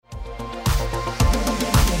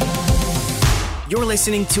You're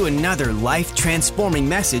listening to another life-transforming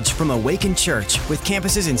message from Awaken Church with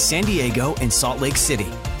campuses in San Diego and Salt Lake City.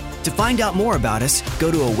 To find out more about us,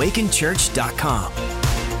 go to awakenchurch.com.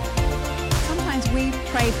 Sometimes we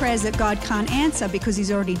pray prayers that God can't answer because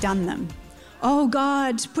He's already done them. Oh,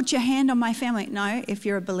 God, put your hand on my family. No, if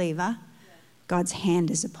you're a believer, God's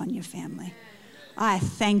hand is upon your family. I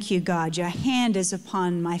thank you, God, your hand is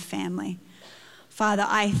upon my family. Father,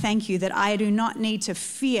 I thank you that I do not need to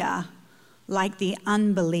fear like the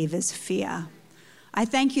unbelievers fear. I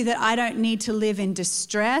thank you that I don't need to live in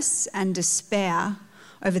distress and despair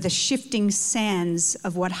over the shifting sands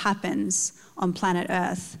of what happens on planet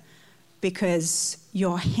Earth because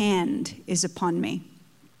your hand is upon me.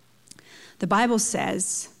 The Bible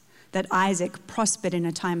says that Isaac prospered in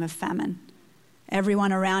a time of famine.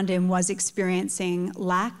 Everyone around him was experiencing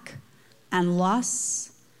lack and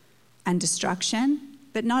loss and destruction,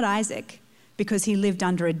 but not Isaac, because he lived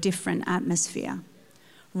under a different atmosphere.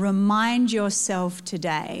 Remind yourself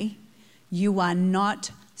today, you are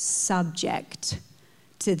not subject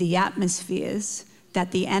to the atmospheres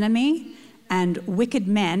that the enemy and wicked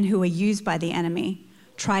men who are used by the enemy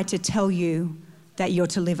try to tell you that you're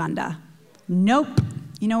to live under. Nope.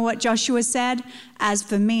 You know what Joshua said? As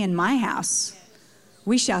for me and my house,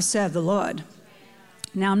 we shall serve the Lord.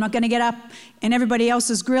 Now, I'm not going to get up in everybody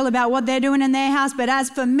else's grill about what they're doing in their house, but as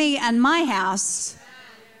for me and my house,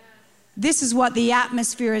 this is what the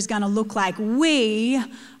atmosphere is going to look like. We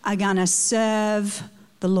are going to serve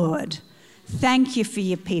the Lord. Thank you for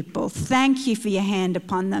your people. Thank you for your hand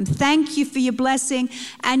upon them. Thank you for your blessing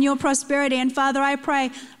and your prosperity. And Father, I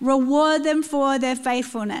pray, reward them for their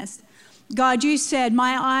faithfulness. God, you said,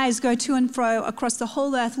 my eyes go to and fro across the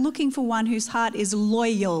whole earth looking for one whose heart is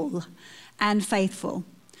loyal and faithful,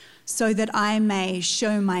 so that I may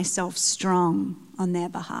show myself strong on their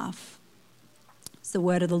behalf. It's the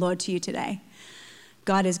word of the Lord to you today.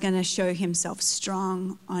 God is going to show himself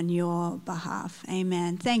strong on your behalf.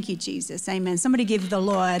 Amen. Thank you, Jesus. Amen. Somebody give the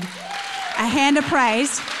Lord a hand of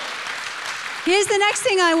praise. Here's the next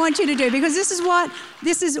thing I want you to do, because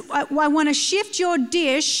I want to shift your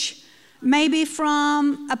dish maybe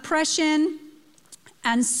from oppression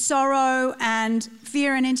and sorrow and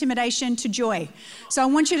fear and intimidation to joy. So I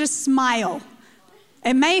want you to smile.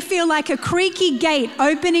 It may feel like a creaky gate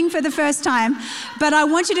opening for the first time, but I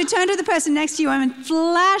want you to turn to the person next to you and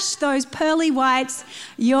flash those pearly whites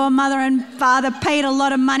your mother and father paid a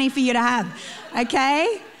lot of money for you to have,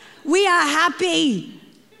 okay? We are happy.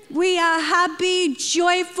 We are happy,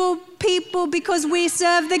 joyful people because we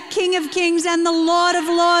serve the King of Kings and the Lord of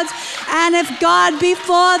Lords. And if God be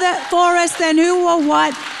for us, then who or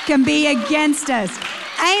what can be against us?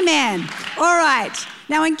 Amen. All right.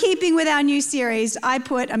 Now, in keeping with our new series, I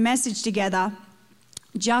put a message together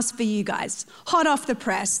just for you guys. Hot off the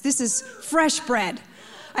press. This is fresh bread.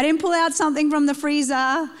 I didn't pull out something from the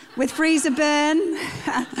freezer with freezer burn.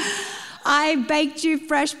 I baked you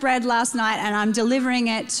fresh bread last night, and I'm delivering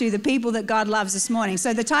it to the people that God loves this morning.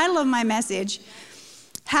 So the title of my message,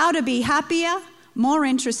 How to Be Happier, More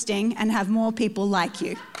Interesting, and Have More People Like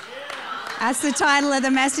You. That's the title of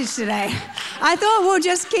the message today. I thought we'll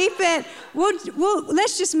just keep it,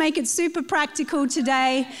 let's just make it super practical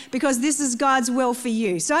today, because this is God's will for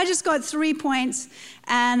you. So I just got 3 points,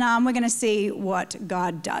 and we're going to see what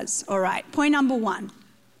God does. All right, point number 1,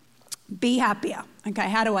 be happier. Okay,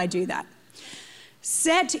 how do I do that?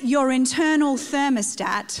 Set your internal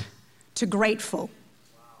thermostat to grateful.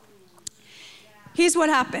 Here's what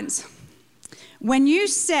happens. When you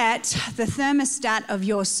set the thermostat of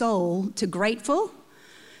your soul to grateful,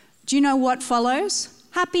 do you know what follows?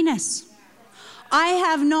 Happiness. I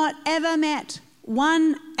have not ever met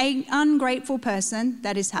one ungrateful person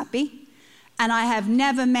that is happy, and I have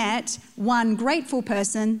never met one grateful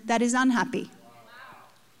person that is unhappy.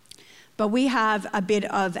 But we have a bit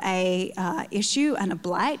of a issue and a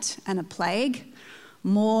blight and a plague,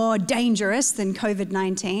 more dangerous than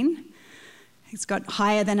COVID-19. It's got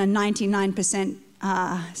higher than a 99%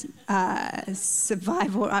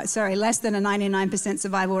 less than a 99%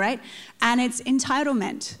 survival rate. And it's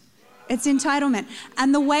entitlement. It's entitlement.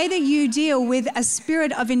 And the way that you deal with a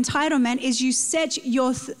spirit of entitlement is you set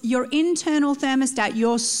your internal thermostat,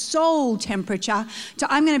 your soul temperature,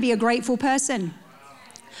 to I'm going to be a grateful person.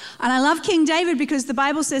 And I love King David, because the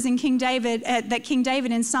Bible says in King David that King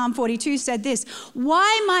David in Psalm 42 said this,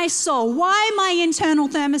 why my soul, why my internal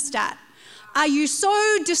thermostat? Are you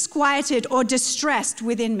so disquieted or distressed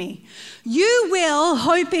within me? You will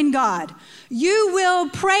hope in God. You will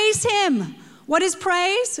praise him. What is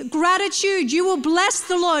praise? Gratitude. You will bless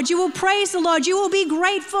the Lord. You will praise the Lord. You will be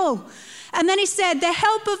grateful. And then he said, the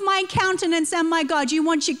help of my countenance and my God. You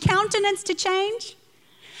want your countenance to change?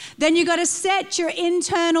 Then you got to set your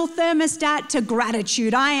internal thermostat to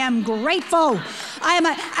gratitude. I am grateful.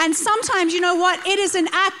 And sometimes, you know what? It is an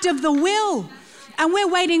act of the will. And we're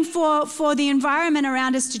waiting for the environment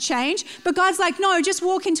around us to change. But God's like, no, just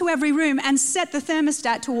walk into every room and set the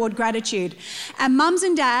thermostat toward gratitude. And mums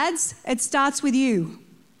and dads, it starts with you.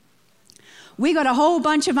 We got a whole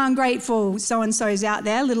bunch of ungrateful so-and-sos out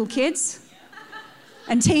there, little kids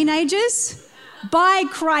and teenagers. By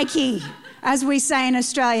crikey, as we say in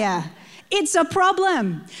Australia. It's a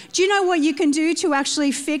problem. Do you know what you can do to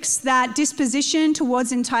actually fix that disposition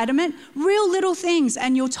towards entitlement? Real little things,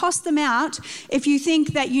 and you'll toss them out if you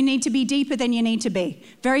think that you need to be deeper than you need to be.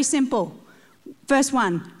 Very simple. Verse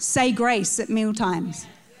 1, say grace at meal times.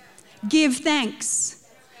 Give thanks.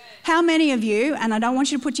 How many of you, and I don't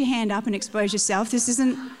want you to put your hand up and expose yourself, this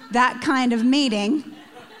isn't that kind of meeting.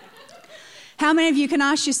 How many of you can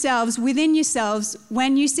ask yourselves, within yourselves,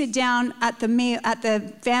 when you sit down at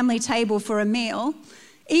the family table for a meal,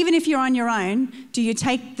 even if you're on your own, do you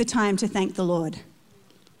take the time to thank the Lord?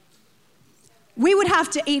 We would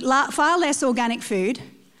have to eat far less organic food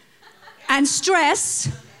and stress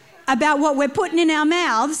about what we're putting in our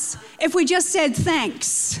mouths if we just said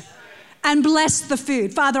thanks and bless the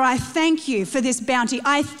food. Father, I thank you for this bounty.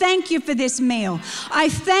 I thank you for this meal. I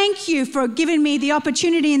thank you for giving me the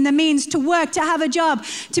opportunity and the means to work, to have a job,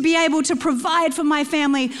 to be able to provide for my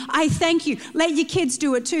family. I thank you. Let your kids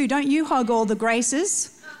do it too. Don't you hog all the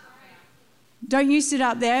graces. Don't you sit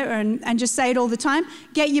up there and just say it all the time.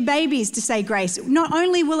 Get your babies to say grace. Not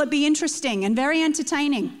only will it be interesting and very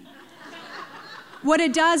entertaining, what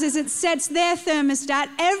it does is it sets their thermostat.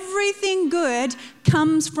 Everything good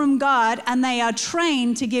comes from God, and they are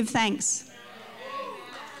trained to give thanks.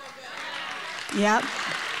 Yep.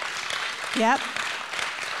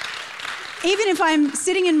 Even if I'm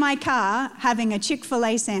sitting in my car having a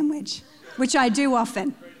Chick-fil-A sandwich, which I do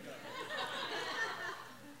often,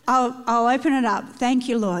 I'll open it up. Thank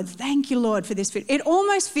you, Lord. Thank you, Lord, for this food. It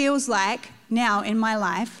almost feels like now in my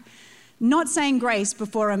life, not saying grace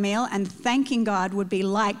before a meal and thanking God would be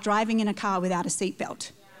like driving in a car without a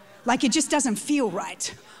seatbelt. Like it just doesn't feel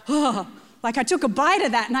right. Oh, like I took a bite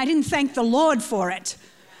of that and I didn't thank the Lord for it.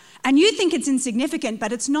 And you think it's insignificant,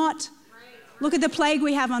 but it's not. Look at the plague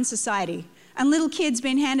we have on society. And little kids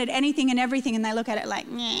being handed anything and everything and they look at it like,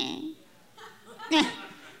 nah,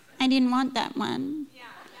 I didn't want that one.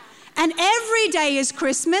 And every day is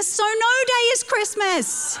Christmas, so no day is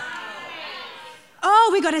Christmas. Oh,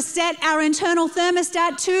 we got to set our internal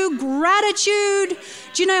thermostat to gratitude.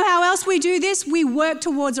 Do you know how else we do this? We work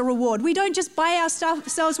towards a reward. We don't just buy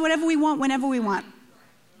ourselves whatever we want, whenever we want.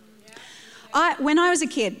 When I was a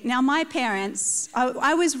kid, now my parents,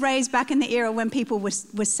 I was raised back in the era when people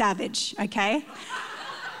were savage, okay?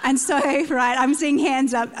 And so, right, I'm seeing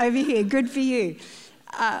hands up over here. Good for you.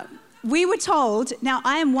 We were told, now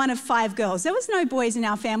I am one of 5 girls. There was no boys in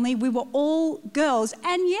our family. We were all girls,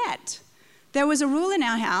 and yet there was a rule in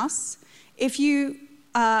our house. If you,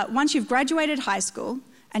 once you've graduated high school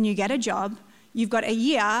and you get a job, you've got a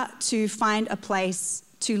year to find a place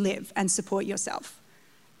to live and support yourself.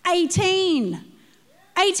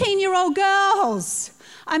 18-year-old girls.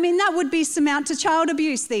 I mean, that would be surmount to child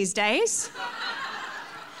abuse these days.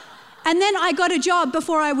 And then I got a job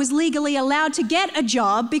before I was legally allowed to get a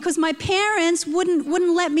job because my parents wouldn't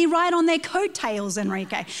let me ride on their coattails,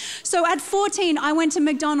 Enrique. So at 14, I went to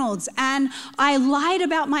McDonald's and I lied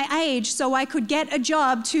about my age so I could get a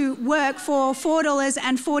job to work for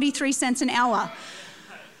 $4.43 an hour.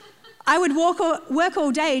 I would work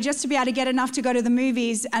all day just to be able to get enough to go to the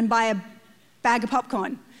movies and buy a bag of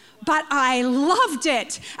popcorn. But I loved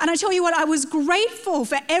it. And I tell you what, I was grateful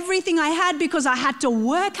for everything I had because I had to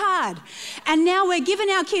work hard. And now we're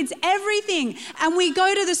giving our kids everything. And we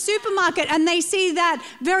go to the supermarket and they see that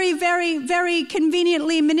very, very, very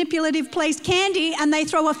conveniently manipulative placed candy and they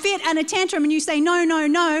throw a fit and a tantrum and you say, no, no,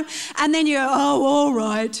 no. And then you go, oh, all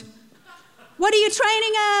right. What are you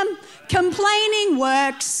training them? Complaining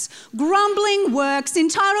works, grumbling works,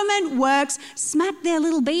 entitlement works. Smack their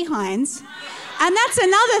little behinds. And that's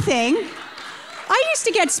another thing. I used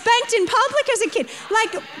to get spanked in public as a kid.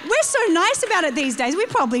 Like, we're so nice about it these days. We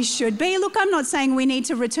probably should be. Look, I'm not saying we need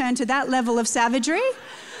to return to that level of savagery.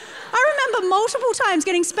 I remember multiple times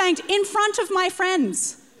getting spanked in front of my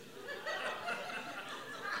friends.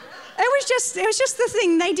 It was just the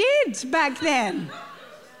thing they did back then.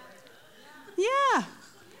 Yeah.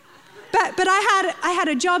 But I had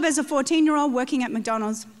a job as a 14-year-old working at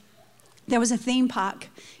McDonald's. There was a theme park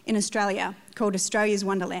in Australia called Australia's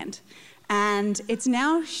Wonderland. And it's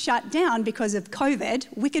now shut down because of COVID,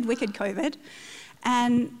 wicked COVID.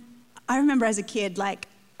 And I remember as a kid, like,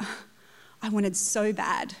 I wanted so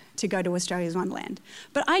bad to go to Australia's Wonderland.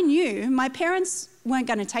 But I knew my parents weren't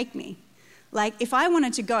going to take me. Like, if I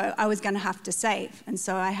wanted to go, I was going to have to save. And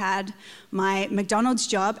so I had my McDonald's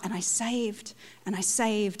job, and I saved, and I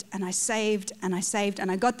saved, and I saved, and I saved,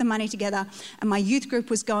 and I got the money together, and my youth group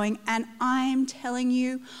was going, and I'm telling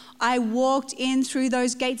you, I walked in through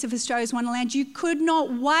those gates of Australia's Wonderland. You could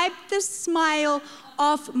not wipe the smile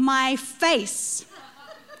off my face.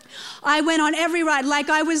 I went on every ride, like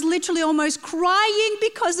I was literally almost crying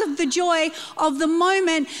because of the joy of the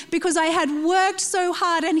moment, because I had worked so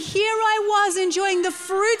hard, and here I was enjoying the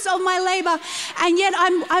fruits of my labor, and yet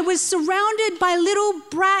I was surrounded by little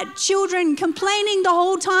brat children complaining the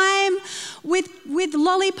whole time with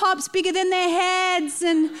lollipops bigger than their heads,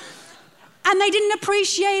 and they didn't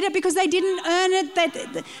appreciate it because they didn't earn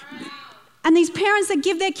it. And these parents that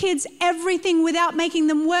give their kids everything without making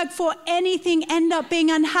them work for anything end up being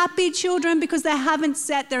unhappy children because they haven't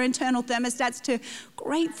set their internal thermostats to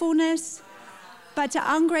gratefulness, but to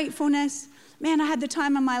ungratefulness. Man, I had the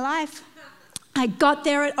time of my life. I got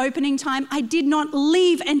there at opening time. I did not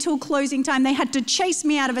leave until closing time. They had to chase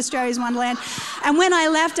me out of Australia's Wonderland. And when I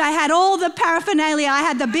left, I had all the paraphernalia. I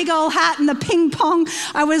had the big old hat and the ping pong.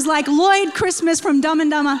 I was like Lloyd Christmas from Dumb and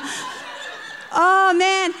Dumber. Oh,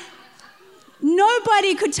 man.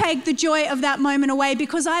 Nobody could take the joy of that moment away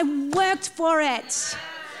because I worked for it.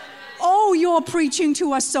 Oh, you're preaching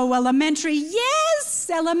to us so elementary. Yes,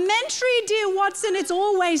 elementary, dear Watson. It's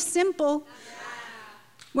always simple.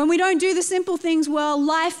 When we don't do the simple things well,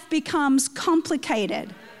 life becomes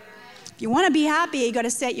complicated. If you want to be happy, you've got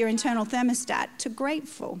to set your internal thermostat to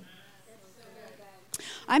grateful.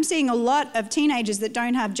 I'm seeing a lot of teenagers that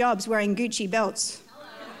don't have jobs wearing Gucci belts.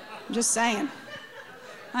 I'm just saying.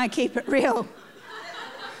 I keep it real.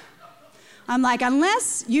 I'm like,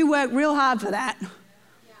 unless you work real hard for that,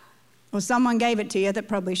 or someone gave it to you that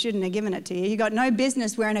probably shouldn't have given it to you, you got no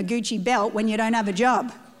business wearing a Gucci belt when you don't have a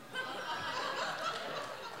job.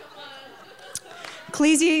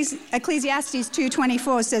 Ecclesiastes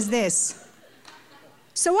 2:24 says this.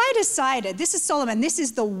 So I decided, this is Solomon, this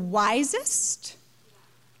is the wisest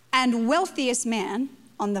and wealthiest man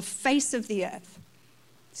on the face of the earth.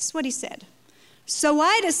 This is what he said. So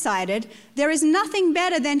I decided there is nothing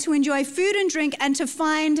better than to enjoy food and drink and to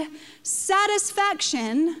find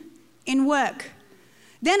satisfaction in work.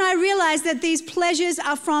 Then I realized that these pleasures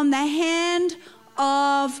are from the hand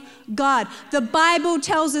of God. The Bible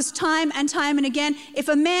tells us time and time and again, if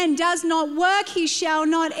a man does not work, he shall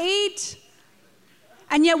not eat.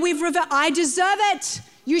 And yet I deserve it.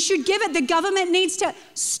 You should give it. The government needs to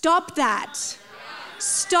stop that.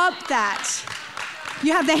 Stop that.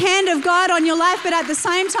 You have the hand of God on your life, but at the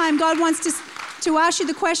same time, God wants to ask you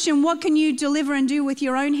the question, what can you deliver and do with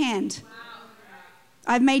your own hand?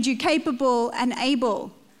 I've made you capable and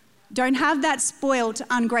able. Don't have that spoiled,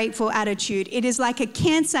 ungrateful attitude. It is like a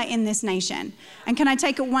cancer in this nation. And can I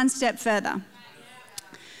take it one step further?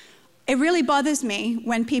 It really bothers me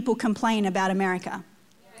when people complain about America.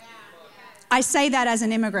 I say that as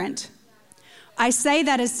an immigrant. I say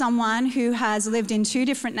that as someone who has lived in 2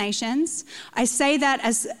 different nations. I say that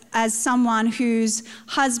as someone whose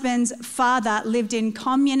husband's father lived in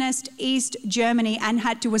communist East Germany and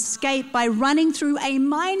had to escape by running through a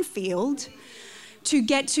minefield to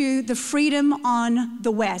get to the freedom on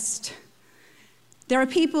the West. There are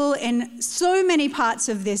people in so many parts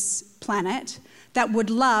of this planet that would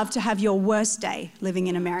love to have your worst day living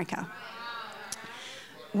in America.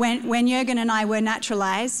 When Jürgen and I were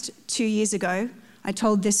naturalized 2 years ago, I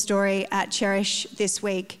told this story at Cherish this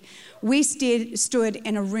week. We stood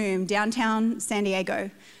in a room downtown San Diego,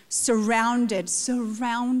 surrounded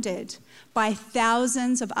by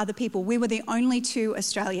thousands of other people. We were the only 2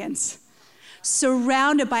 Australians,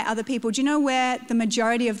 surrounded by other people. Do you know where the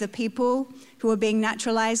majority of the people who were being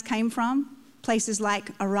naturalized came from? Places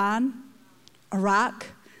like Iran, Iraq,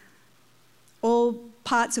 all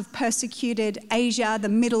parts of persecuted Asia, the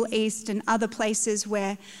Middle East, and other places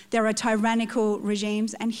where there are tyrannical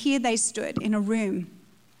regimes. And here they stood in a room,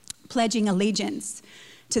 pledging allegiance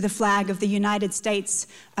to the flag of the United States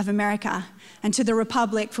of America and to the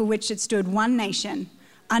republic for which it stood, one nation,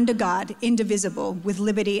 under God, indivisible, with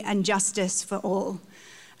liberty and justice for all.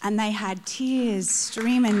 And they had tears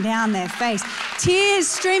streaming down their face. Tears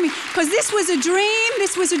streaming, because this was a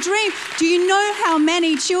dream. Do you know how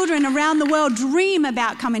many children around the world dream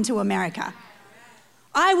about coming to America?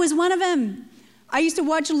 I was one of them. I used to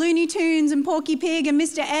watch Looney Tunes and Porky Pig and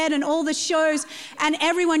Mr. Ed and all the shows, and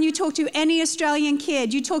everyone you talk to, any Australian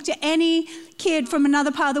kid, you talk to any kid from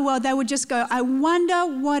another part of the world, they would just go, I wonder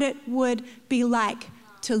what it would be like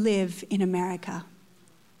to live in America.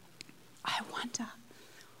 I wonder.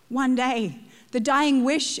 One day, the dying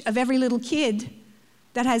wish of every little kid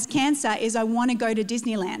that has cancer is, I want to go to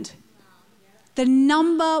Disneyland. The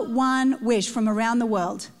number one wish from around the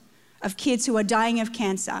world of kids who are dying of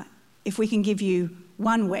cancer, if we can give you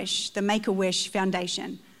one wish, the Make-A-Wish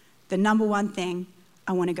Foundation, the number one thing,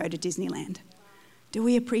 I want to go to Disneyland. Do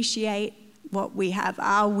we appreciate what we have?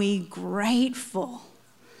 Are we grateful?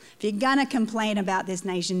 If you're going to complain about this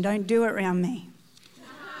nation, don't do it around me.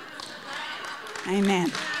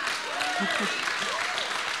 Amen.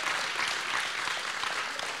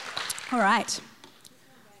 All right.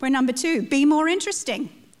 We're number 2. Be more interesting.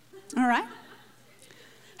 All right.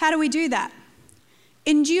 How do we do that?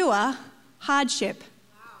 Endure hardship.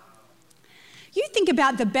 You think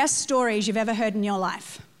about the best stories you've ever heard in your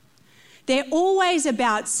life. They're always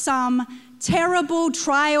about some terrible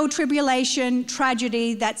trial, tribulation,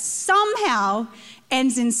 tragedy that somehow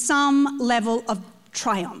ends in some level of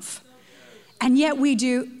triumph. And yet we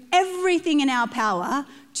do everything in our power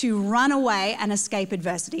to run away and escape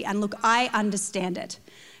adversity. And look, I understand it.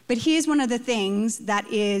 But here's one of the things that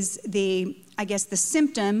is the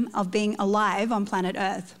symptom of being alive on planet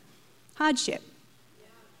Earth. Hardship.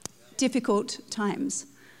 Difficult times.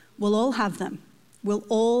 We'll all have them. We'll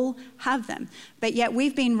all have them. But yet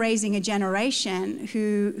we've been raising a generation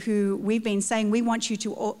who we've been saying, we want you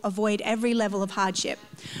to avoid every level of hardship.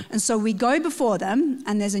 And so we go before them,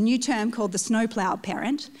 and there's a new term called the snowplow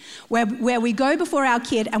parent, where we go before our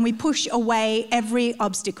kid and we push away every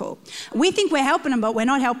obstacle. We think we're helping them, but we're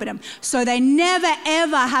not helping them. So they never,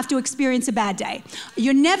 ever have to experience a bad day.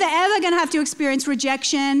 You're never, ever going to have to experience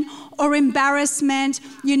rejection or embarrassment.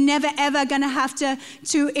 You're never, ever going to have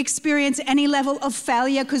to experience any level of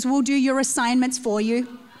failure, because we'll do your assignments for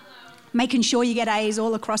you. Making sure you get A's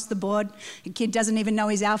all across the board. A kid doesn't even know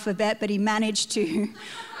his alphabet, but he managed to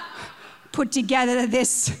put together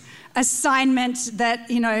this assignment that,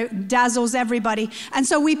 dazzles everybody. And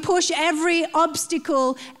so we push every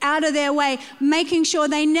obstacle out of their way, making sure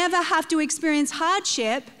they never have to experience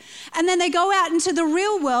hardship. And then they go out into the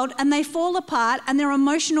real world and they fall apart and they're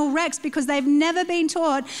emotional wrecks because they've never been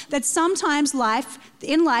taught that sometimes in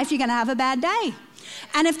life you're going to have a bad day.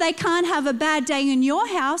 And if they can't have a bad day in your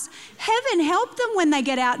house, heaven help them when they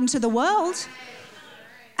get out into the world.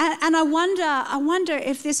 And I wonder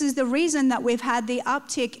if this is the reason that we've had the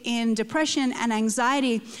uptick in depression and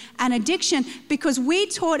anxiety and addiction, because we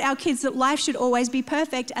taught our kids that life should always be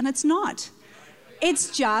perfect, and it's not.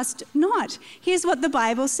 It's just not. Here's what the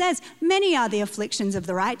Bible says. Many are the afflictions of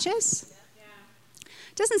the righteous.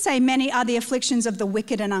 It doesn't say many are the afflictions of the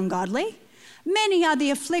wicked and ungodly. Many are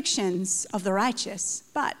the afflictions of the righteous.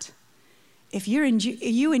 But if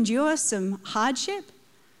you endure some hardship,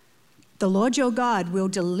 the Lord your God will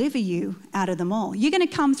deliver you out of them all. You're going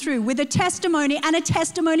to come through with a testimony, and a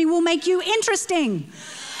testimony will make you interesting.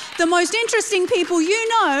 The most interesting people you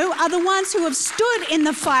know are the ones who have stood in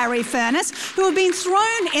the fiery furnace, who have been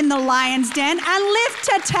thrown in the lion's den and live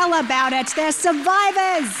to tell about it. They're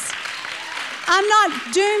survivors. I'm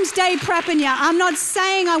not doomsday prepping you. I'm not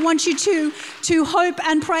saying I want you to hope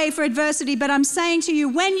and pray for adversity, but I'm saying to you,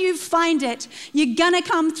 when you find it, you're going to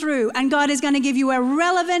come through, and God is going to give you a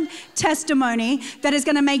relevant testimony that is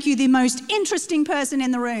going to make you the most interesting person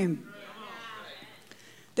in the room.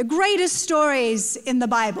 The greatest stories in the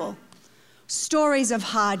Bible, stories of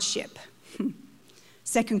hardship.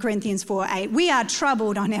 2 Corinthians 4:8, we are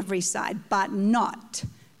troubled on every side, but not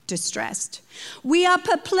distressed. We are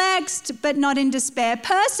perplexed, but not in despair,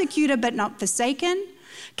 persecuted, but not forsaken,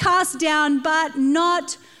 cast down, but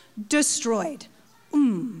not destroyed.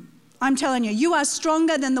 I'm telling you, you are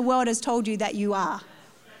stronger than the world has told you that you are.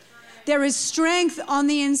 There is strength on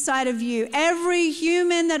the inside of you. Every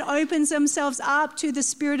human that opens themselves up to the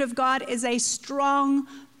Spirit of God is a strong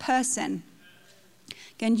person.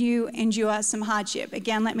 Can you endure some hardship?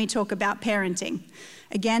 Again, let me talk about parenting.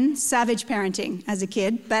 Again, savage parenting as a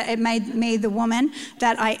kid, but it made me the woman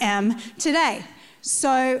that I am today.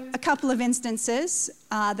 So a couple of instances.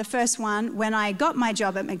 The first one, when I got my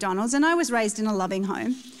job at McDonald's, and I was raised in a loving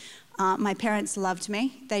home. My parents loved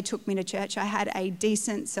me. They took me to church. I had a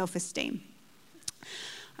decent self-esteem.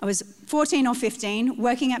 I was 14 or 15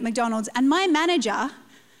 working at McDonald's, and my manager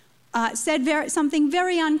said something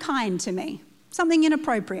very unkind to me, something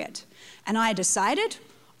inappropriate. And I decided,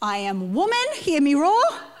 I am woman, hear me roar.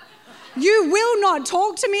 You will not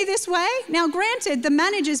talk to me this way. Now, granted, the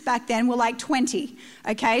managers back then were like 20,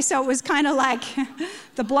 okay? So it was kind of like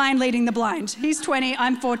the blind leading the blind. He's 20,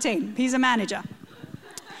 I'm 14. He's a manager.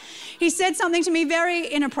 He said something to me very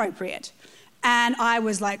inappropriate. And I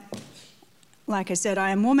was like I said,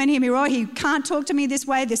 I am woman, hear me roar. He can't talk to me this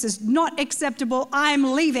way. This is not acceptable.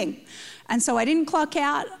 I'm leaving. And so I didn't clock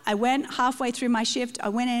out. I went halfway through my shift. I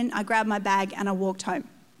went in, I grabbed my bag, and I walked home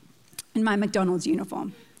in my McDonald's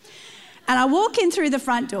uniform. And I walk in through the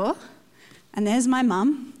front door, and there's my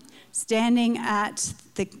mum standing at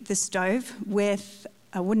the stove with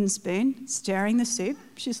a wooden spoon, stirring the soup.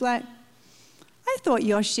 She's like, I thought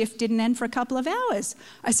your shift didn't end for a couple of hours.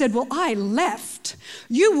 I said, well, I left.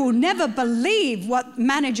 You will never believe what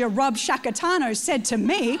manager Rob Shakatano said to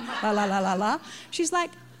me. La, la, la, la, la. She's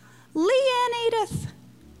like, Leanne Edith,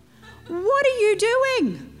 what are you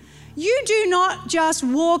doing? You do not just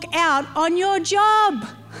walk out on your job.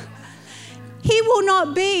 He will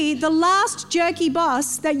not be the last jerky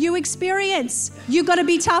boss that you experience. You've got to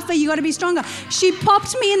be tougher. You've got to be stronger. She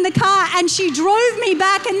popped me in the car and she drove me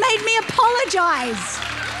back and made me apologize.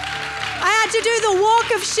 I had to do the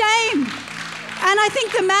walk of shame. And I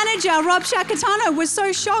think the manager, Rob Shakatano, was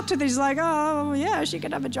so shocked that he's like, oh, yeah, she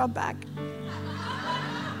could have a job back.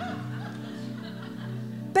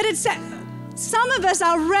 But it's some of us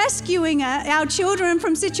are rescuing our children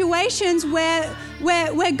from situations where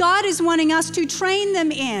God is wanting us to train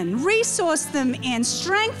them in, resource them in,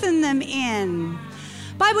 strengthen them in.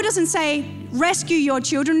 Bible doesn't say rescue your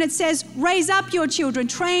children. It says raise up your children,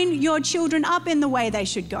 train your children up in the way they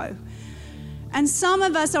should go. And some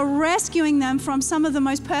of us are rescuing them from some of the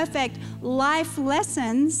most perfect life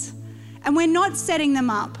lessons, and we're not setting them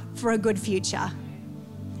up for a good future.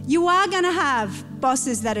 You are going to have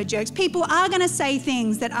bosses that are jerks. People are going to say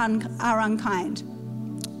things that are unkind.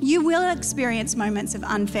 You will experience moments of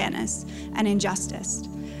unfairness and injustice.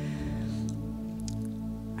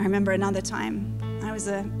 I remember another time, I was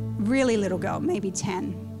a really little girl, maybe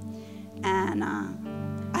 10, and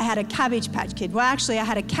I had a Cabbage Patch Kid. Well, actually, I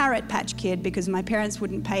had a Carrot Patch Kid because my parents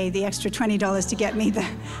wouldn't pay the extra $20 to get me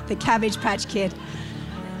the Cabbage Patch Kid.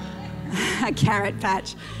 A carrot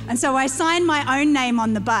patch. And so I signed my own name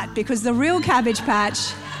on the butt because the real Cabbage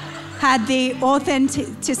Patch had the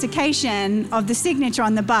authentication of the signature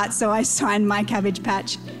on the butt, so I signed my Carrot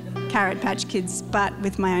Patch Kid's butt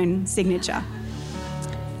with my own signature.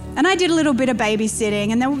 And I did a little bit of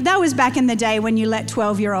babysitting, and that was back in the day when you let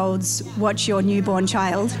 12-year-olds watch your newborn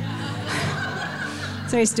child.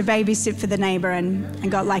 So I used to babysit for the neighbour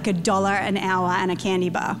and got like $1 an hour and a candy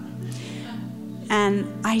bar.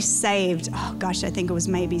 And I saved, I think it was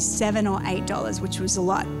maybe $7 or $8, which was a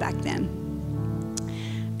lot back then.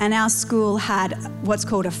 And our school had what's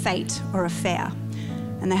called a fete or a fair.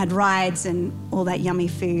 And they had rides and all that yummy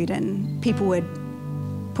food, and people would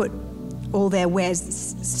put all their wares,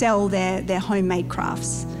 sell their homemade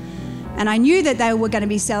crafts. And I knew that they were going to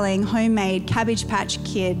be selling homemade Cabbage Patch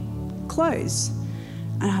Kid clothes.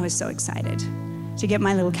 And I was so excited to get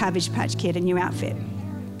my little Cabbage Patch Kid a new outfit.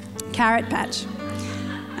 Carrot Patch.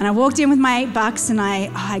 And I walked in with my $8 and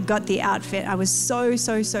I got the outfit. I was so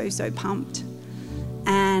pumped.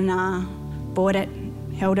 And bought it,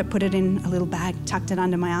 held it, put it in a little bag, tucked it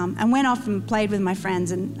under my arm, and went off and played with my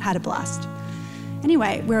friends and had a blast.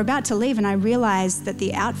 Anyway, we were about to leave and I realized that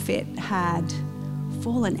the outfit had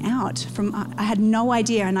fallen out I had no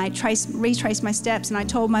idea, and I retraced my steps and I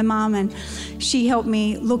told my mom and she helped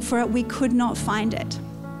me look for it. We could not find it.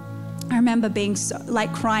 I remember being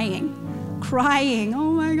crying.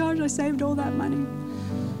 Oh my gosh, I saved all that money.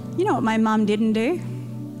 You know what my mum didn't do?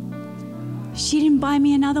 She didn't buy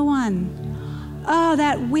me another one. Oh,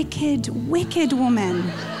 that wicked woman.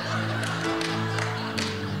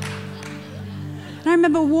 And I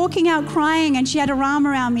remember walking out crying and she had her arm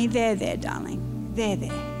around me. There, darling. There.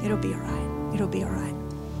 It'll be all right.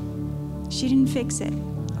 She didn't fix it.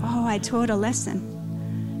 Oh, I taught a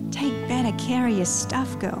lesson. Take better care of your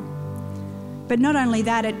stuff, girl. But not only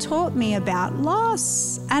that, it taught me about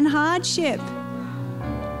loss and hardship.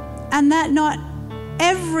 And that not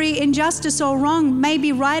every injustice or wrong may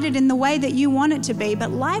be righted in the way that you want it to be,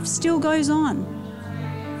 but life still goes on.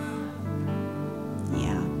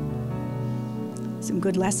 Yeah. Some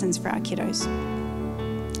good lessons for our kiddos.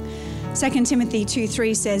 2 Timothy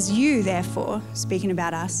 2:3 says, you, therefore, speaking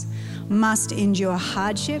about us, must endure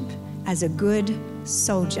hardship as a good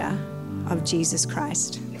soldier of Jesus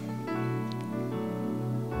Christ.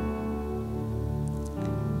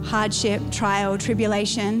 Hardship, trial,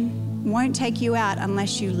 tribulation won't take you out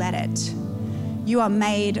unless you let it. You are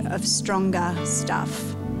made of stronger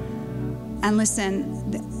stuff. And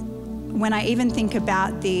listen, when I even think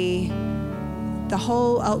about the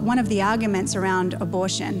whole, one of the arguments around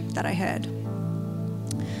abortion that I heard.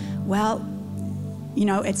 Well, you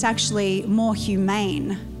know, it's actually more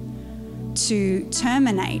humane to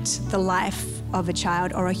terminate the life of a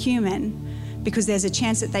child or a human because there's a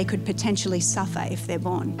chance that they could potentially suffer if they're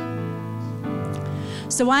born.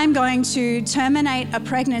 So I'm going to terminate a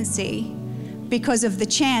pregnancy because of the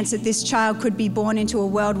chance that this child could be born into a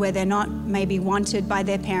world where they're not maybe wanted by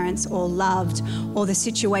their parents or loved, or the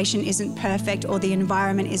situation isn't perfect, or the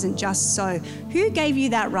environment isn't just so. Who gave you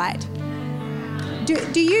that right?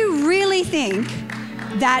 Do you really think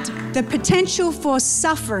that the potential for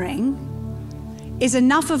suffering is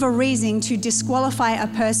enough of a reason to disqualify a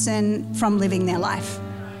person from living their life?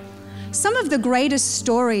 Some of the greatest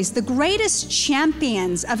stories, the greatest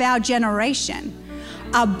champions of our generation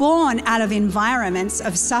are born out of environments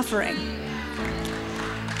of suffering.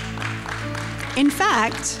 In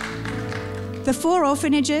fact, the 4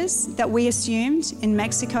 orphanages that we assumed in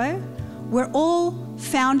Mexico were all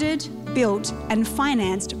founded, built, and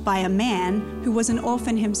financed by a man who was an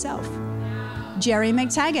orphan himself. Jerry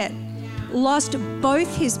McTaggart lost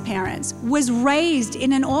both his parents, was raised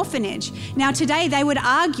in an orphanage. Now today they would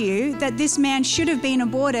argue that this man should have been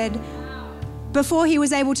aborted before he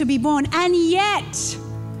was able to be born, and yet,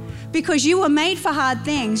 because you were made for hard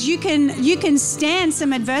things, you can stand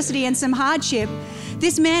some adversity and some hardship.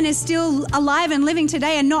 This man is still alive and living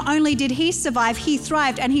today, and not only did he survive, he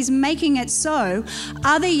thrived, and he's making it so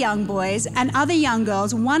other young boys and other young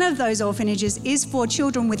girls, one of those orphanages is for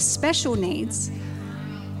children with special needs,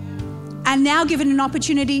 and now given an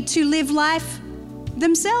opportunity to live life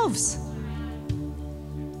themselves.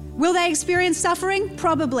 Will they experience suffering?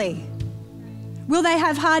 Probably. Will they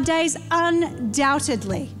have hard days?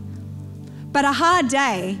 Undoubtedly. But a hard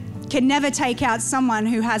day can never take out someone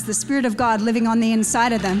who has the Spirit of God living on the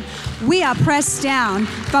inside of them. We are pressed down,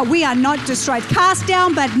 but we are not destroyed. Cast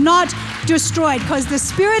down, but not destroyed, because the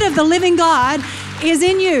Spirit of the living God is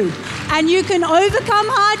in you. And you can overcome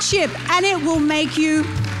hardship, and it will make you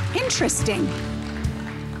interesting.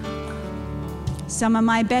 Some of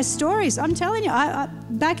my best stories, I'm telling you,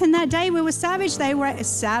 back in that day we were savage. They were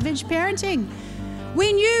savage parenting.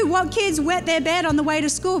 We knew what kids wet their bed on the way to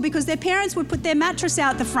school because their parents would put their mattress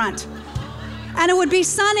out the front and it would be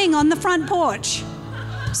sunning on the front porch.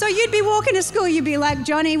 So you'd be walking to school, you'd be like,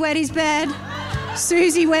 Johnny wet his bed,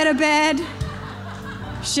 Susie wet her bed,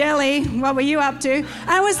 Shelley, what were you up to? And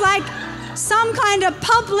it was like some kind of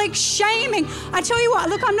public shaming. I tell you what,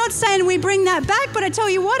 look, I'm not saying we bring that back, but I tell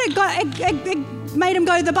you what, it made them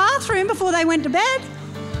go to the bathroom before they went to bed.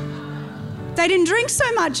 They didn't drink so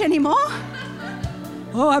much anymore.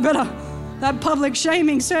 Oh, I better. That public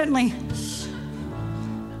shaming certainly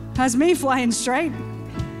has me flying straight.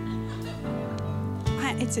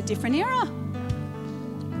 It's a different era.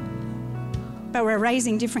 But we're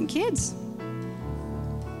raising different kids.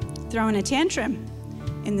 Throwing a tantrum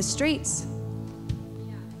in the streets.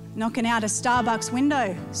 Knocking out a Starbucks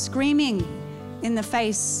window. Screaming in the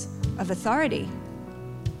face of authority.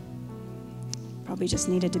 Probably just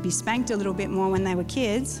needed to be spanked a little bit more when they were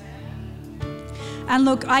kids. And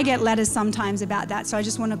look, I get letters sometimes about that, so I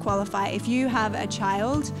just want to qualify. If you have a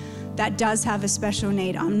child that does have a special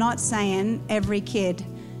need, I'm not saying every kid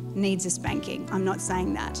needs a spanking. I'm not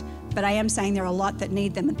saying that. But I am saying there are a lot that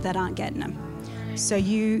need them that aren't getting them. So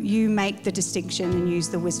you make the distinction and use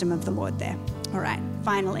the wisdom of the Lord there. All right,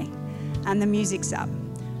 finally, and the music's up.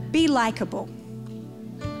 Be likable.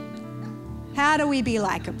 How do we be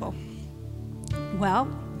likable? Well,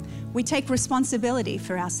 we take responsibility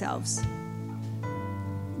for ourselves.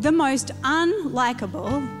 The most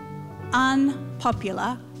unlikable,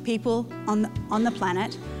 unpopular people on the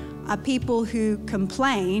planet are people who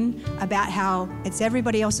complain about how it's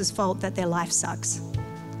everybody else's fault that their life sucks.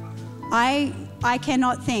 I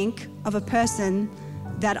cannot think of a person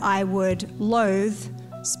that I would loathe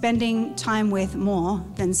spending time with more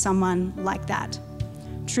than someone like that.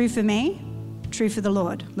 True for me, true for the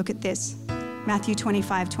Lord. Look at this, Matthew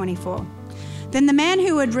 25:24. Then the man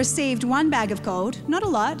who had received 1 bag of gold, not a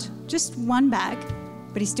lot, just 1 bag,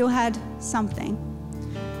 but he still had something.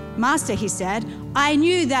 Master, he said, I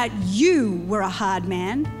knew that you were a hard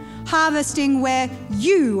man, harvesting where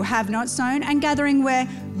you have not sown and gathering where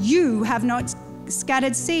you have not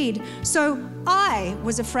scattered seed. So I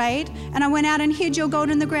was afraid and I went out and hid your gold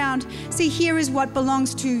in the ground. See, here is what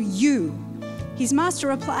belongs to you. His master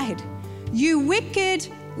replied, you wicked,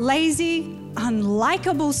 lazy,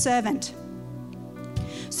 unlikable servant.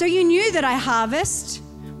 So you knew that I harvest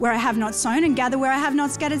where I have not sown and gather where I have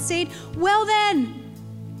not scattered seed. Well then,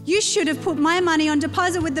 You should have put my money on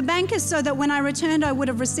deposit with the bankers so that when I returned, I would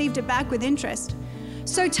have received it back with interest.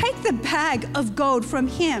 So take the bag of gold from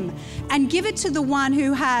him and give it to the one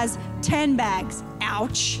who has 10 bags.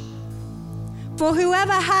 Ouch. For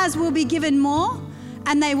whoever has will be given more,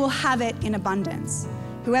 and they will have it in abundance.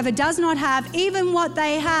 Whoever does not have, even what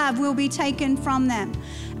they have will be taken from them.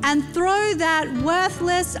 And throw that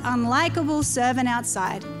worthless, unlikable servant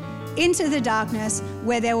outside into the darkness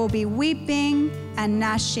where there will be weeping and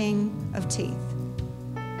gnashing of teeth.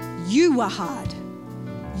 You were hard.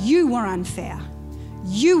 You were unfair.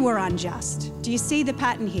 You were unjust. Do you see the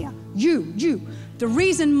pattern here? You. The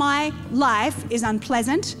reason my life is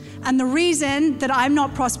unpleasant and the reason that I'm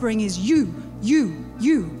not prospering is you.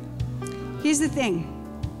 Here's the thing.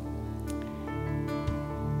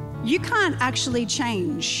 You can't actually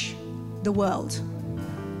change the world.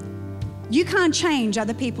 You can't change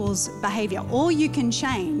other people's behavior. All you can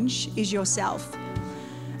change is yourself.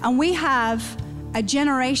 And we have a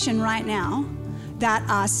generation right now that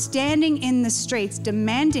are standing in the streets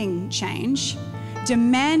demanding change,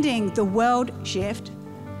 demanding the world shift,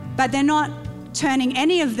 but they're not turning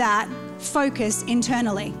any of that focus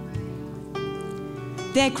internally.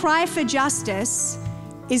 Their cry for justice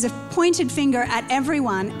is a pointed finger at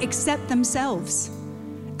everyone except themselves.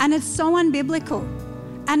 And it's so unbiblical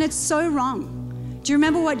and it's so wrong. Do you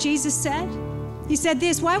remember what Jesus said? He said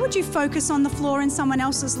this, why would you focus on the flaw in someone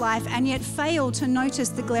else's life and yet fail to notice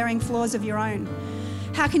the glaring flaws of your own?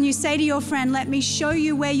 How can you say to your friend, let me show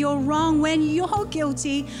you where you're wrong when you're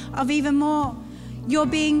guilty of even more? You're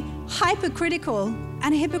being hypercritical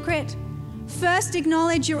and a hypocrite. First,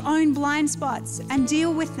 acknowledge your own blind spots and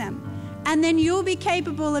deal with them. And then you'll be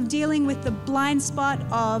capable of dealing with the blind spot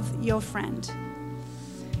of your friend.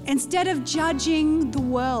 Instead of judging the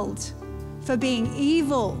world for being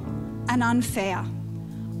evil and unfair,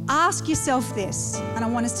 ask yourself this, and I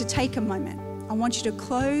want us to take a moment. I want you to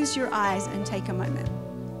close your eyes and take a moment.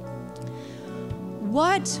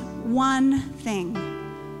 What one thing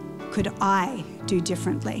could I do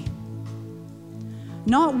differently?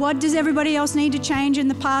 Not what does everybody else need to change in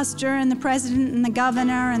the pastor and the president and the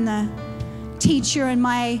governor and the teacher and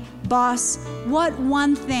my boss. What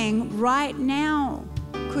one thing right now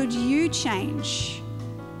could you change?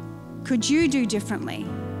 Could you do differently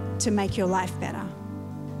to make your life better?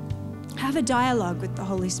 Have a dialogue with the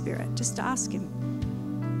Holy Spirit. Just ask him.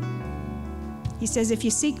 He says, if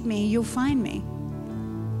you seek me, you'll find me.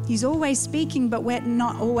 He's always speaking, but we're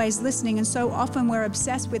not always listening. And so often we're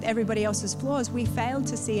obsessed with everybody else's flaws. We fail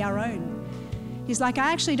to see our own. He's like,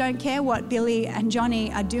 I actually don't care what Billy and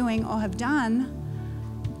Johnny are doing or have done,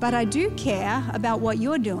 but I do care about what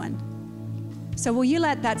you're doing. So will you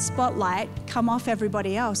let that spotlight come off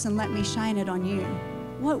everybody else and let me shine it on you?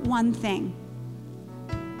 What one thing?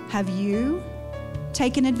 Have you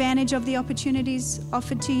taken advantage of the opportunities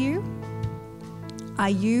offered to you? Are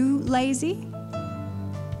you lazy?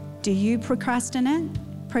 Do you procrastinate?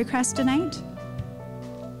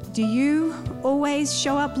 Do you always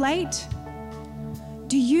show up late?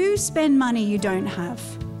 Do you spend money you don't have?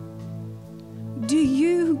 Do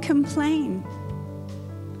you complain?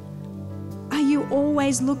 Are you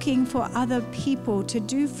always looking for other people to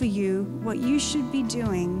do for you what you should be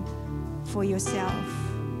doing for yourself?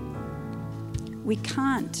 We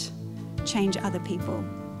can't change other people,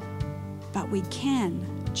 but we can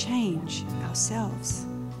change ourselves.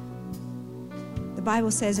 The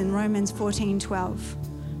Bible says in Romans 14:12,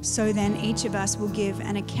 so then each of us will give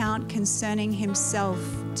an account concerning himself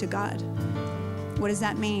to God. What does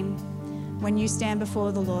that mean? When you stand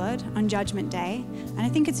before the Lord on Judgment Day, and I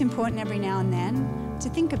think it's important every now and then to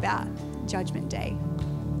think about Judgment Day.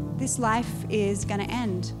 This life is going to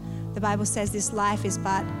end. The Bible says this life is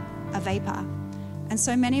but a vapor. And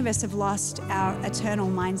so many of us have lost our eternal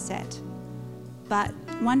mindset. But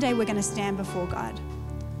one day we're going to stand before God.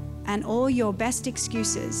 And all your best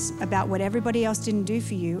excuses about what everybody else didn't do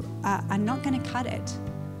for you are not going to cut it.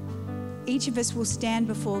 Each of us will stand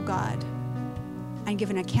before God and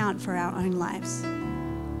give an account for our own lives.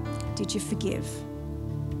 Did you forgive?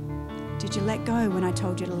 Did you let go when I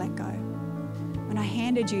told you to let go? When I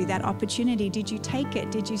handed you that opportunity, did you take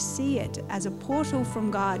it? Did you see it as a portal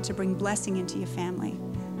from God to bring blessing into your family?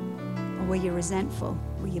 Or were you resentful?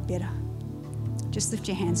 Were you bitter? Just lift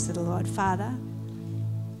your hands to the Lord. Father,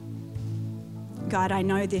 God, I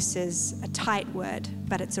know this is a tight word,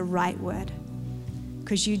 but it's a right word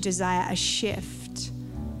because you desire a shift.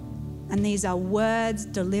 And these are words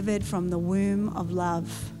delivered from the womb of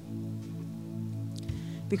love.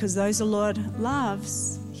 Because those the Lord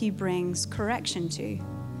loves, he brings correction to.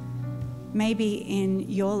 Maybe in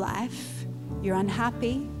your life, you're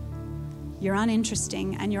unhappy, you're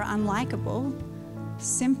uninteresting, and you're unlikable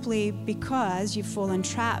simply because you've fallen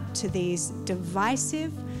trapped to these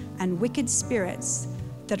divisive and wicked spirits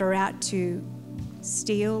that are out to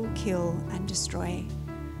steal, kill, and destroy.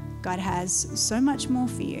 God has so much more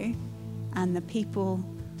for you and the people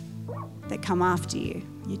that come after you,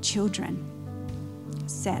 your children.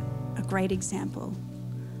 Set a great example,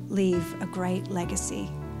 leave a great legacy.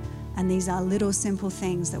 And these are little simple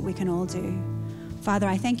things that we can all do. Father,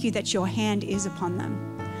 I thank you that your hand is upon them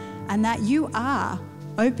and that you are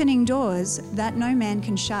opening doors that no man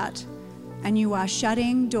can shut, and you are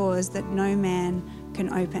shutting doors that no man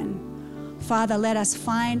can open. Father, let us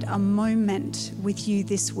find a moment with you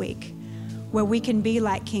this week where we can be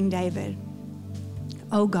like King David.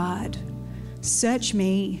 Oh God, search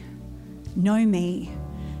me, know me,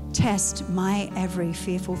 test my every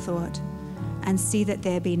fearful thought, and see that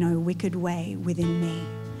there be no wicked way within me,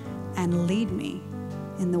 and lead me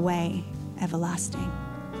in the way everlasting.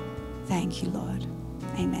 Thank you, Lord.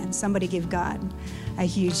 Amen. Somebody give God a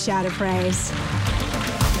huge shout of praise.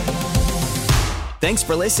 Thanks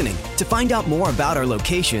for listening. To find out more about our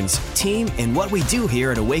locations, team, and what we do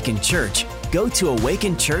here at Awaken Church, go to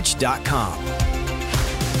awakenchurch.com.